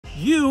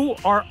You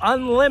are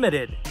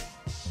unlimited.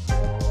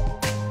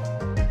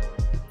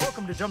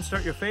 Welcome to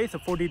Jumpstart Your Faith, a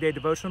 40-day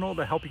devotional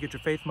to help you get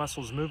your faith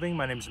muscles moving.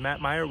 My name is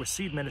Meyer with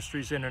Seed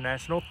Ministries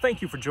International.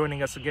 Thank you for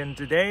joining us again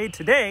today.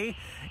 Today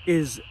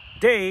is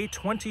day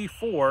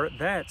 24.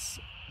 That's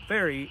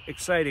very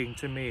exciting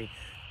to me.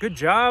 Good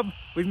job.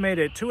 We've made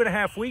it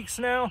 2.5 weeks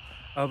now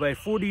of a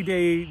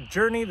 40-day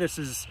journey. This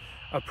is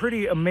a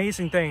pretty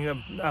amazing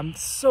thing. I'm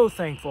so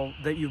thankful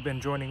that you've been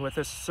joining with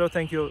us. So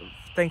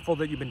thankful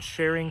that you've been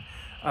sharing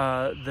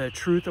the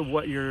truth of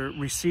what you're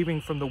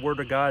receiving from the Word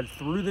of God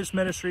through this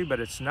ministry,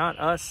 but it's not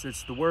us,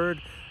 it's the Word.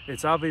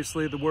 It's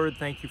obviously the Word.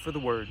 Thank you for the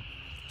Word.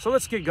 So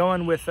let's get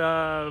going with,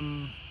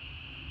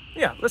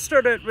 let's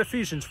start at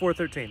Ephesians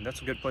 4:13.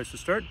 That's a good place to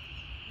start.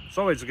 It's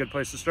always a good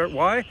place to start.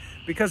 Why?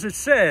 Because it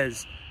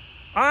says,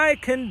 I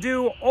can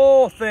do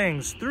all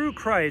things through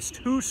Christ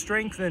who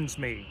strengthens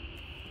me.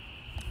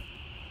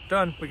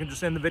 Done. We can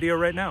just end the video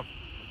right now.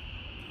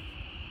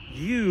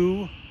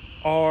 You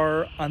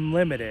are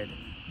unlimited.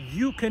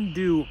 You can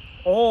do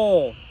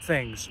all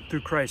things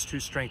through Christ who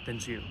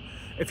strengthens you.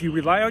 If you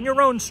rely on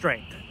your own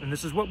strength, and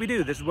this is what we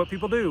do, this is what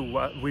people do,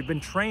 what we've been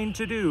trained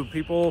to do.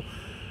 People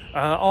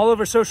all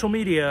over social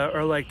media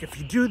are like, if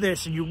you do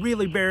this and you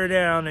really bear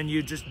down and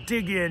you just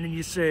dig in and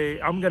you say,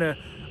 I'm gonna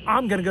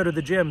go to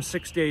the gym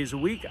 6 days a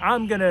week.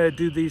 I'm gonna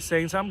do these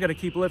things. I'm gonna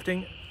keep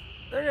lifting.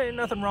 There ain't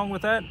nothing wrong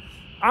with that.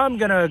 I'm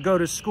gonna go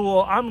to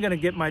school. I'm gonna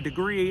get my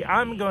degree.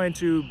 I'm going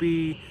to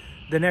be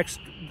the next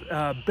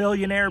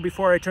billionaire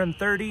before I turn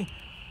 30.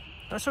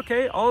 That's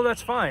okay. All of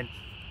that's fine.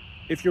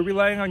 If you're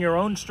relying on your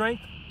own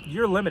strength,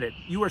 you're limited.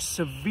 You are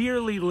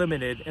severely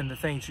limited in the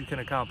things you can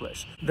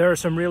accomplish. There are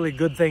some really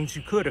good things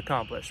you could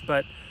accomplish,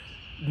 but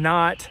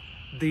not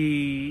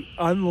the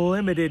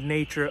unlimited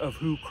nature of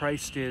who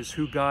Christ is,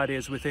 who God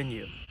is within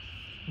you.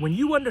 When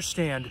you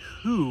understand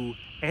who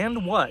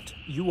and what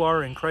you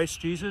are in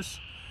Christ Jesus,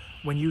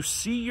 when you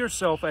see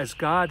yourself as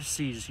God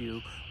sees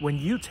you,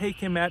 when you take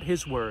him at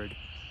his word,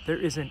 there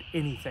isn't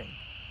anything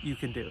you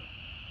can do.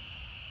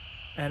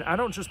 And I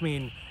don't just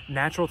mean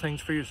natural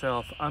things for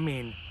yourself, I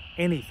mean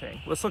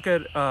anything. Let's look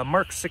at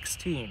Mark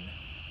 16.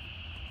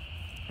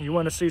 You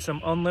want to see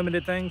some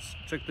unlimited things?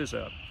 Check this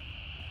out.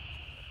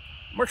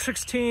 Mark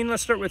 16,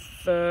 let's start with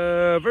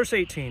verse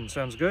 18.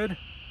 Sounds good?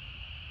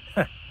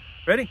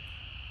 Ready?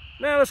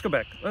 Now let's go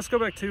back. Let's go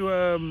back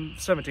to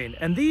 17.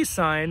 And these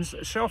signs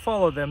shall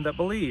follow them that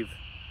believe.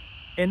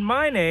 In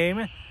my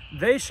name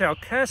they shall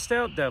cast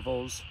out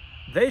devils.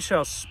 They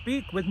shall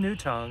speak with new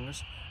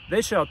tongues.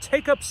 They shall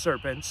take up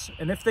serpents.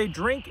 And if they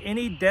drink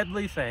any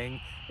deadly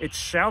thing, it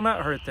shall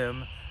not hurt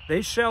them.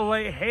 They shall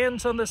lay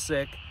hands on the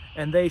sick,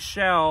 and they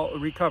shall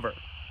recover.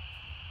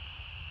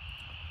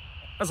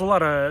 There's a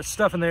lot of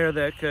stuff in there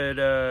that could,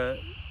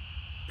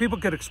 people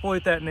could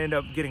exploit that and end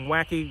up getting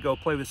wacky, go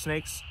play with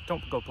snakes.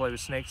 Don't go play with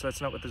snakes, that's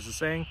not what this is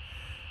saying.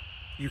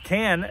 You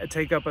can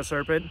take up a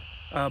serpent.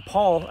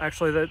 Paul,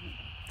 actually, that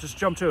just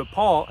jumped to it.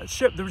 Paul,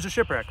 there was a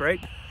shipwreck,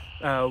 right?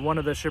 One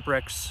of the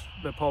shipwrecks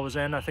that Paul was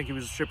in, I think he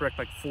was shipwrecked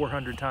like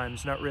 400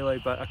 times, not really,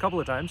 but a couple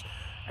of times.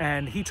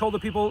 And he told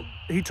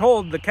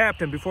the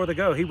captain before they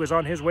go, he was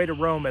on his way to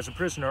Rome as a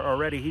prisoner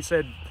already. He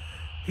said,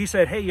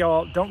 hey,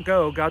 y'all, don't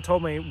go. God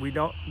told me we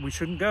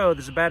shouldn't go.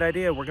 This is a bad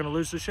idea. We're going to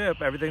lose the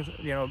ship. Everything's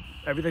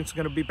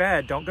going to be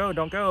bad. Don't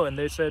go. And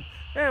they said,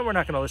 we're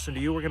not going to listen to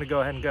you. We're going to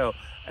go ahead and go.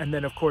 And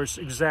then, of course,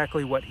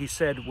 exactly what he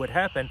said would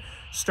happen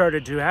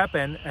started to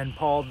happen. And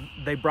Paul,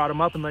 they brought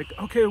him up and like,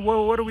 okay,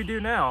 well, what do we do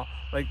now?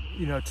 Like,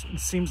 it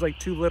seems like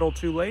too little,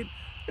 too late.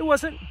 It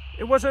wasn't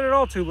at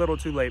all too little,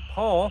 too late.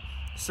 Paul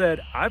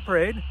said, I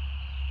prayed,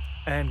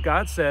 and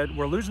God said,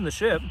 we're losing the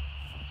ship.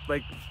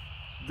 Like,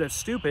 that's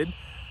stupid.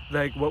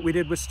 Like, what we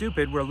did was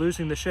stupid. We're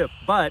losing the ship.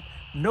 But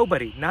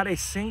nobody, not a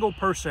single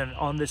person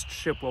on this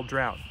ship will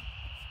drown.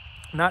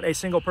 Not a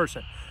single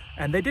person.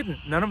 And they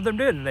didn't. None of them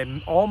did. And they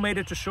all made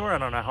it to shore. I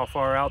don't know how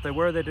far out they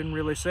were. They didn't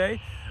really say.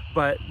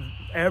 But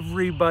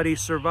everybody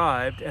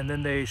survived. And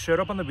then they showed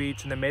up on the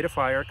beach and they made a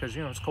fire because,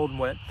 it's cold and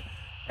wet.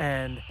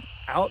 And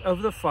out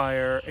of the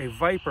fire, a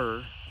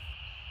viper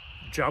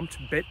jumped,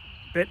 bit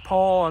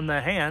Paul on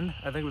the hand.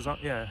 I think it was on,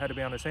 it had to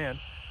be on his hand.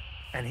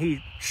 And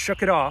he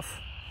shook it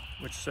off,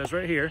 which says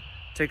right here,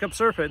 take up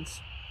serpents.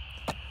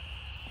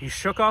 He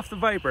shook off the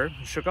viper,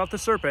 he shook off the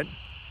serpent,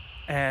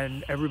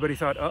 and everybody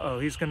thought, uh-oh,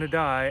 he's going to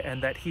die,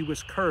 and that he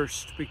was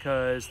cursed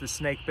because the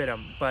snake bit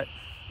him. But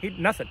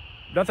nothing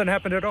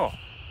happened at all.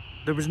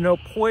 There was no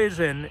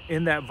poison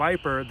in that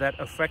viper that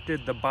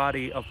affected the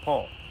body of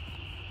Paul.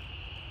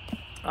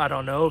 I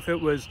don't know if it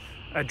was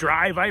a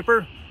dry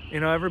viper.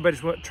 Everybody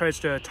tries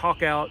to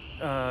talk out,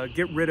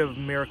 get rid of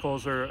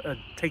miracles or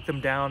take them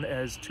down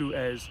as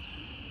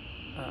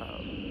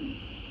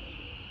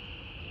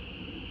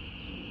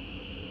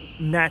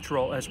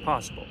natural as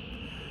possible.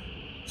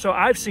 So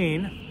I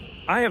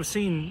have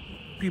seen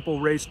people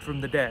raised from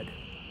the dead.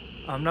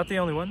 I'm not the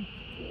only one.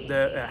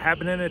 That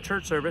happened in a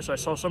church service. I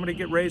saw somebody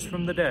get raised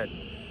from the dead,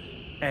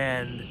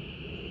 and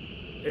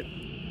it,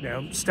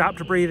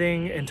 stopped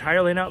breathing,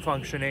 entirely not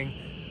functioning.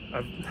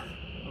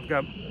 I've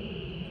got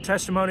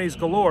testimonies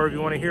galore if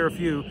you want to hear a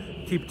few.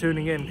 keep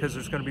tuning in, because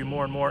there's going to be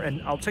more and more.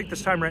 And I'll take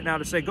this time right now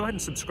to say, go ahead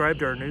and subscribe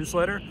to our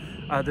newsletter.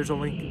 There's a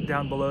link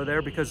down below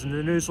there, because the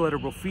newsletter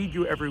will feed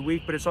you every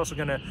week, but it's also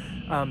going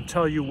to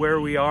tell you where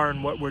we are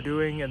and what we're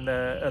doing and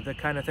the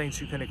kind of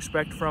things you can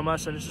expect from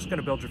us. And it's just going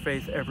to build your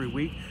faith every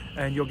week,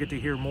 and you'll get to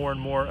hear more and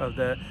more of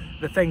the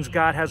things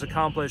God has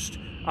accomplished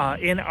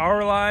in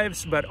our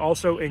lives, but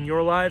also in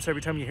your lives.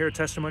 Every time you hear a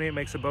testimony, it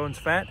makes the bones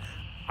fat.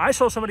 I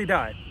saw somebody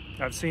die.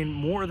 I've seen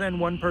more than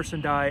one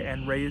person die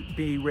and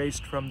be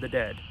raised from the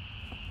dead.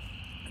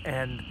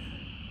 And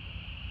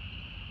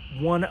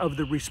one of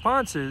the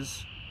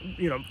responses,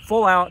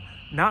 full out,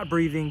 not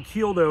breathing,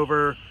 keeled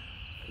over,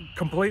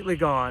 completely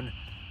gone.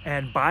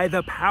 And by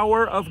the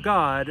power of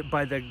God,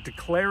 by the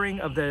declaring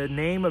of the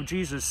name of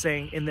Jesus,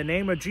 saying, in the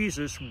name of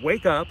Jesus,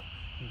 wake up,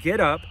 get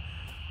up,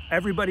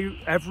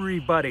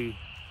 everybody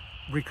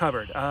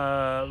recovered.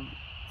 I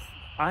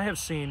have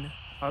seen,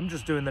 I'm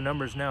just doing the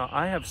numbers now,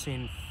 I have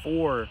seen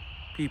 4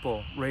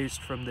 people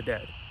raised from the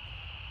dead.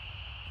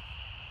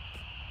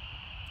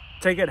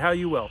 Take it how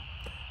you will.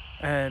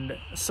 And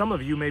some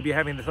of you may be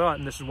having the thought,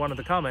 and this is one of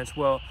the comments,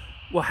 well,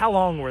 how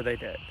long were they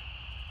dead?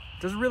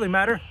 Does it really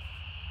matter?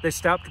 They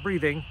stopped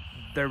breathing,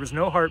 there was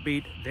no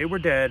heartbeat, they were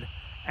dead,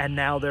 and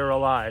now they're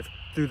alive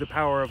through the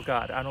power of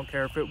God. I don't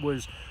care if it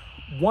was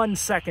 1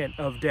 second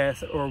of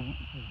death or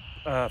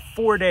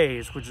 4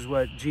 days, which is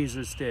what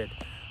Jesus did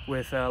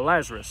with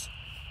Lazarus.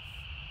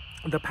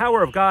 The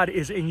power of God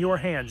is in your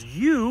hands.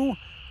 You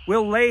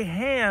will lay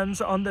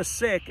hands on the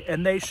sick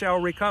and they shall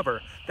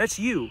recover. That's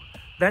you.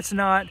 That's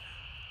not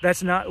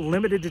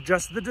limited to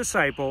just the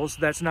disciples.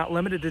 That's not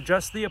limited to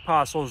just the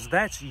apostles.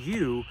 That's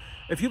you.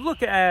 If you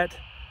look at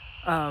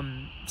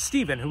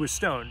Stephen, who was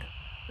stoned,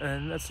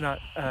 and that's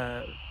not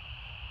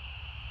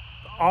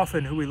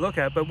often who we look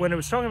at, but when it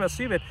was talking about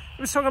Stephen,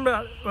 it was talking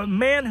about a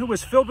man who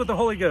was filled with the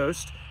Holy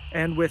Ghost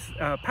and with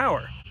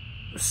power.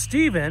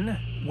 Stephen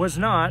was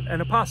not an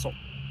apostle.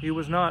 He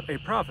was not a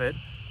prophet.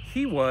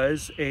 He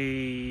was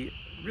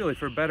really,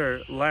 for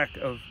better lack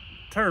of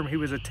term, he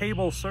was a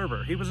table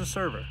server. He was a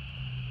server,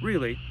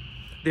 really.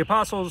 The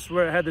apostles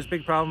had this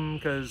big problem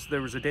because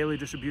there was a daily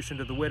distribution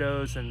to the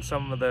widows, and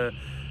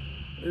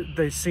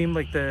they seemed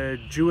like the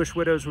Jewish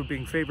widows were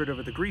being favored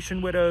over the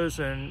Grecian widows,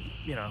 and,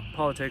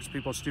 politics,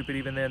 people stupid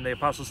even then. The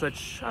apostles said,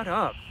 shut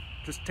up.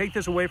 Just take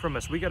this away from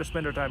us. We got to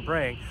spend our time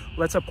praying.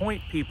 Let's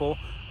appoint people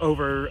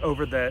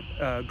over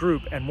that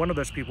group. And one of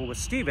those people was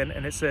Stephen.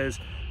 And it says,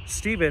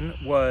 Stephen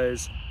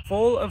was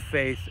full of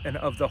faith and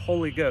of the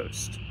Holy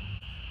Ghost.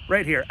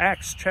 Right here,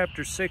 Acts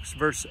chapter 6,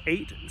 verse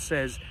 8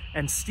 says,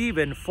 and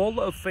Stephen, full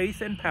of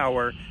faith and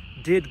power,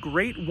 did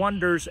great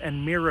wonders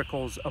and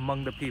miracles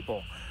among the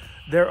people.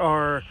 There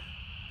are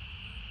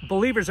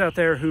believers out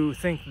there who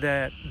think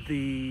that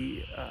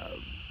they've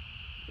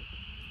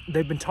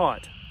been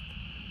taught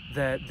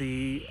that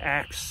the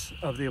Acts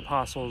of the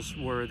Apostles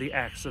were the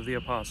Acts of the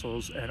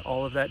Apostles, and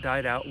all of that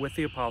died out with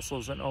the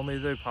Apostles, and only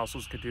the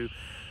Apostles could do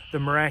the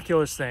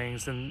miraculous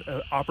things and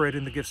operate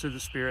in the gifts of the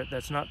Spirit.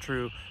 That's not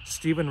true.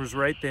 Stephen was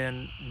right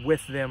then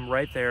with them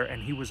right there,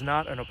 and he was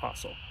not an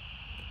apostle.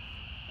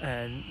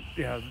 And,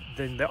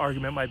 then the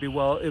argument might be,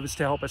 well, it was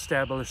to help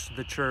establish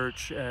the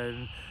church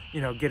and,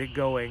 get it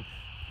going.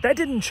 That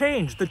didn't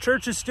change. The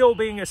church is still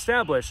being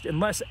established.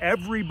 Unless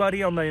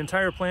everybody on the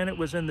entire planet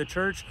was in the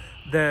church,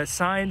 the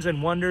signs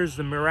and wonders,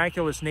 the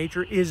miraculous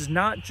nature is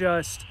not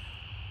just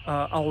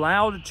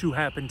allowed to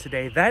happen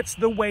today. That's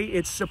the way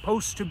it's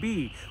supposed to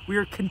be. We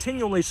are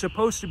continually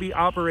supposed to be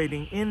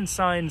operating in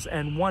signs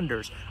and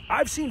wonders.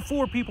 I've seen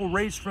 4 people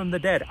raised from the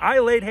dead. I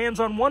laid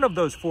hands on one of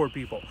those 4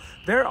 people.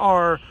 There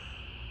are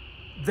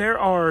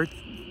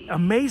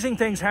amazing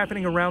things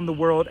happening around the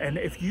world, and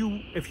if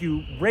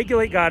you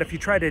regulate God, if you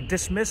try to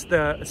dismiss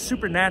the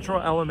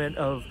supernatural element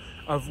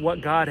of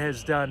what God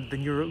has done,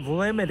 then you're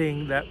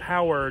limiting that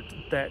power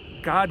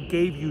that God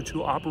gave you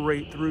to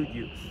operate through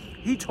you.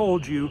 He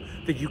told you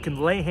that you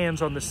can lay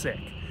hands on the sick.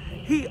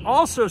 He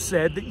also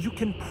said that you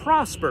can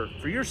prosper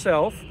for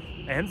yourself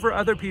and for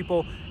other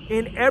people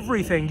in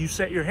everything you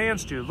set your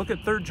hands to. Look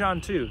at 3 John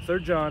 2.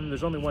 3 John,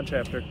 there's only one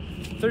chapter.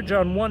 3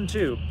 John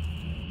 1:2.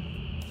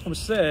 It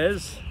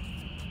says,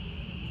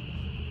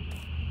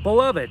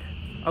 Beloved,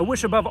 I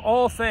wish above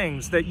all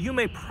things that you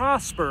may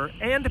prosper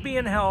and be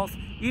in health,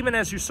 even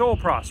as your soul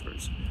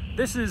prospers.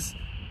 This is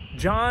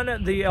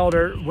John the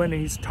elder, when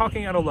he's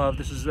talking out of love.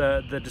 This is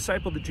the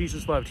disciple that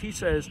Jesus loved. He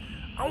says,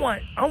 I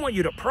want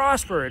you to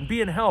prosper and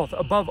be in health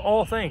above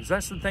all things.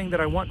 That's the thing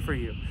that I want for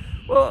you.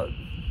 Well,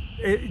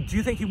 do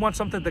you think he wants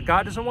something that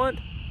God doesn't want?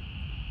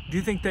 Do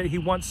you think that he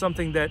wants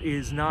something that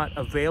is not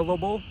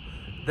available,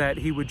 that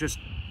he would just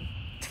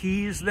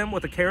tease them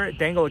with a carrot,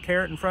 dangle a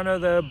carrot in front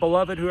of the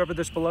beloved, whoever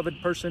this beloved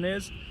person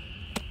is,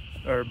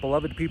 or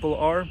beloved people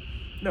are?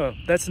 No,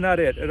 that's not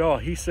it at all.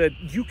 He said,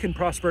 you can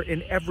prosper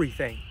in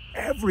everything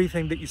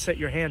that you set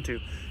your hand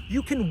to.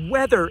 You can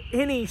weather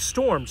any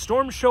storm.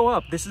 Storms show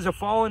up. This is a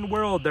fallen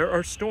world. There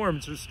are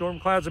storms. There's storm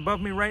clouds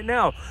above me right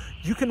now.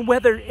 You can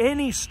weather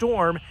any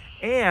storm,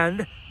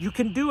 and you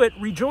can do it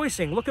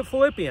rejoicing. Look at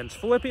Philippians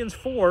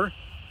 4.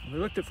 We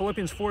looked at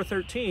Philippians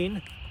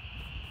 4:13.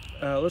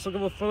 Let's look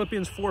at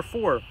Philippians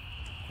 4:4.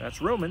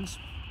 That's Romans.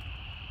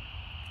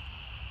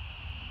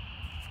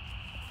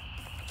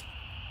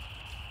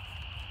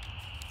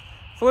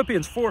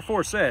 Philippians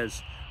 4:4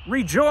 says,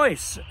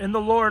 "Rejoice in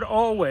the Lord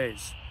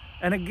always.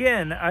 And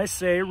again, I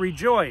say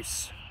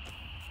rejoice."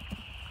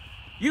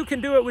 You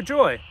can do it with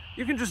joy.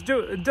 You can just do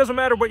it. It doesn't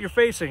matter what you're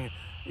facing.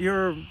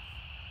 Your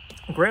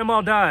grandma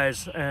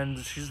dies, and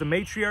she's the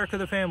matriarch of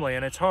the family,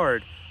 and it's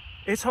hard.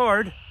 It's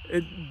hard.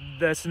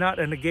 That's not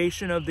a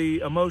negation of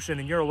the emotion,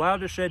 and you're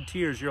allowed to shed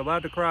tears. You're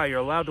allowed to cry. You're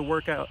allowed to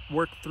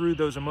work through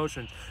those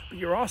emotions. But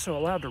you're also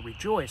allowed to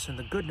rejoice in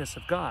the goodness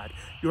of God.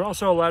 You're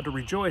also allowed to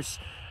rejoice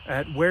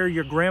at where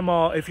your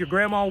grandma, if your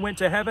grandma went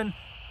to heaven,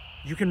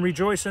 you can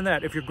rejoice in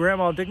that. If your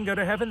grandma didn't go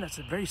to heaven, that's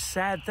a very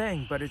sad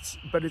thing, but it's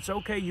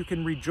okay. You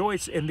can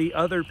rejoice in the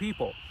other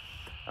people.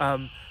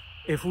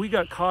 If we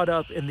got caught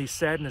up in the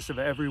sadness of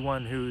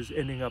everyone who's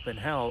ending up in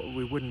hell,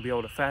 we wouldn't be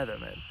able to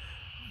fathom it.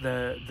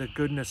 The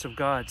goodness of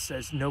God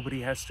says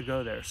nobody has to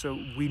go there. So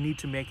we need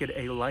to make it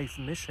a life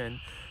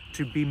mission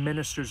to be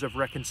ministers of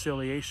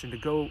reconciliation,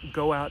 to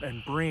go out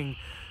and bring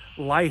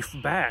life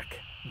back,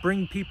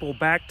 bring people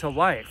back to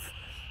life.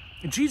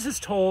 Jesus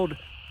told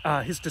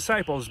his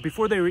disciples,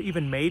 before they were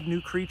even made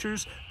new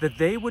creatures, that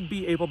they would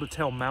be able to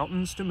tell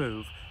mountains to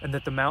move and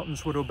that the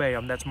mountains would obey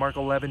them. That's Mark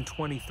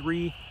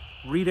 11:23.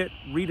 Read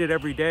it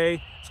every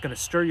day. It's going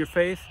to stir your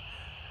faith.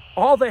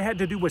 All they had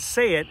to do was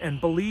say it and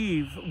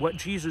believe what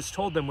Jesus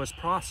told them was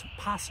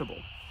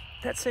possible.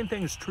 That same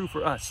thing is true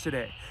for us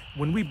today.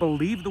 When we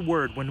believe the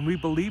word, when we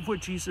believe what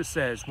Jesus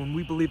says, when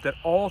we believe that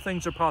all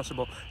things are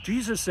possible,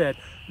 Jesus said,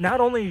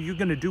 not only are you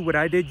going to do what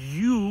I did,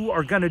 you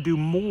are going to do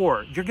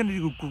more. You're going to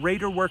do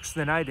greater works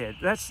than I did.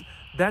 That's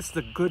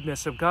the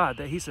goodness of God,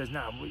 that he says,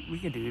 no, we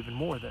can do even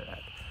more than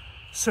that.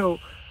 So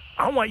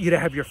I want you to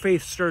have your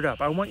faith stirred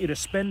up. I want you to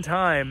spend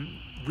time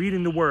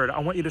reading the word. I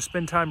want you to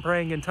spend time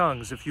praying in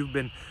tongues. If you've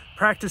been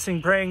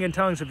practicing praying in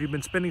tongues, if you've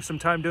been spending some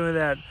time doing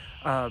that,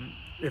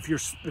 if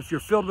you're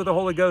filled with the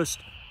Holy Ghost,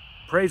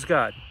 praise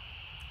God.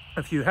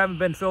 If you haven't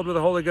been filled with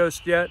the Holy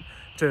Ghost yet,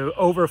 to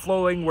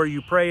overflowing where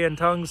you pray in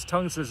tongues.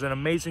 Tongues is an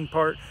amazing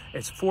part.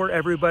 It's for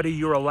everybody.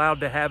 You're allowed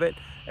to have it,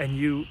 and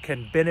you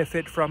can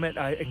benefit from it.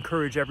 I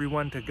encourage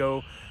everyone to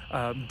go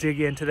dig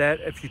into that.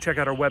 If you check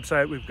out our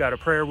website, we've got a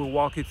prayer. We'll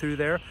walk you through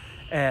there.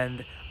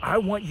 And I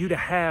want you to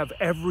have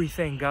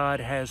everything God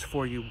has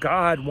for you.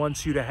 God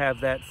wants you to have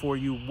that for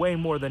you way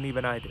more than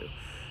even I do.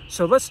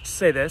 So let's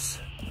say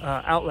this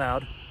out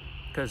loud,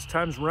 because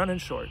time's running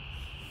short.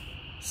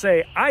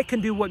 Say, I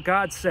can do what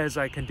God says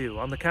I can do.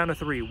 On the count of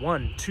 3.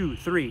 1, 2,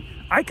 3.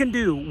 I can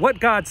do what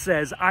God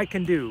says I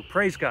can do.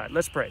 Praise God.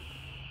 Let's pray.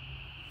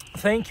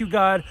 Thank you,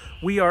 God.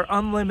 We are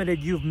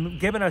unlimited. You've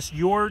given us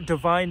your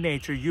divine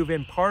nature. You've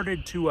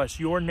imparted to us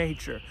your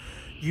nature.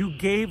 You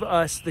gave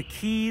us the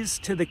keys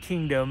to the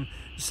kingdom.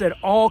 You said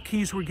all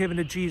keys were given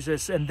to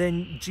Jesus, and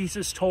then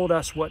Jesus told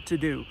us what to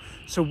do.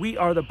 So we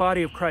are the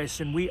body of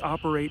Christ, and we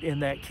operate in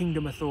that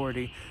kingdom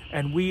authority.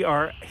 And we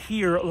are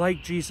here,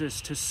 like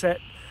Jesus,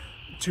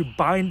 to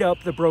bind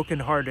up the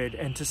brokenhearted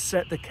and to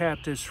set the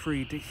captives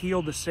free, to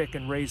heal the sick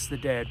and raise the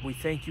dead. We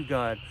thank you,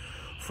 God,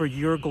 for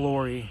your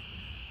glory.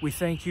 We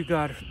thank you,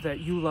 God, that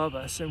you love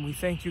us, and we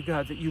thank you,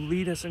 God, that you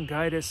lead us and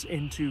guide us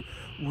into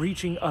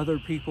reaching other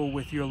people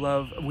with your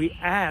love. We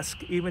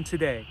ask even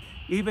today,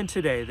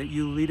 that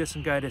you lead us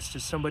and guide us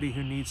to somebody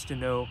who needs to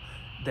know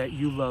that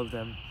you love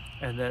them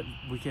and that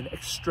we can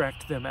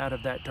extract them out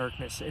of that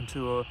darkness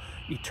into an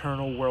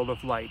eternal world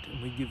of light.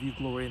 And we give you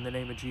glory in the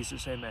name of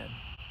Jesus. Amen.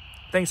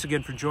 Thanks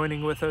again for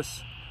joining with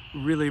us.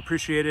 Really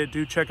appreciate it.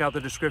 Do check out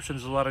the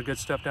descriptions. There's a lot of good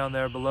stuff down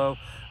there below.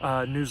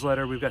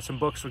 Newsletter. We've got some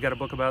books. We've got a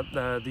book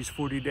about these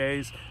 40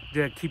 days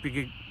to keep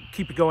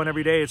it going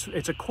every day.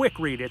 It's a quick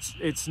read.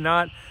 It's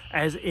not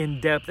as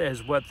in-depth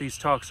as what these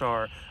talks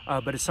are,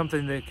 but it's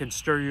something that can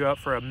stir you up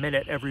for a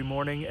minute every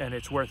morning, and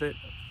it's worth it.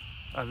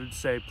 I would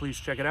say please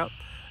check it out,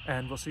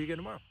 and we'll see you again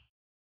tomorrow.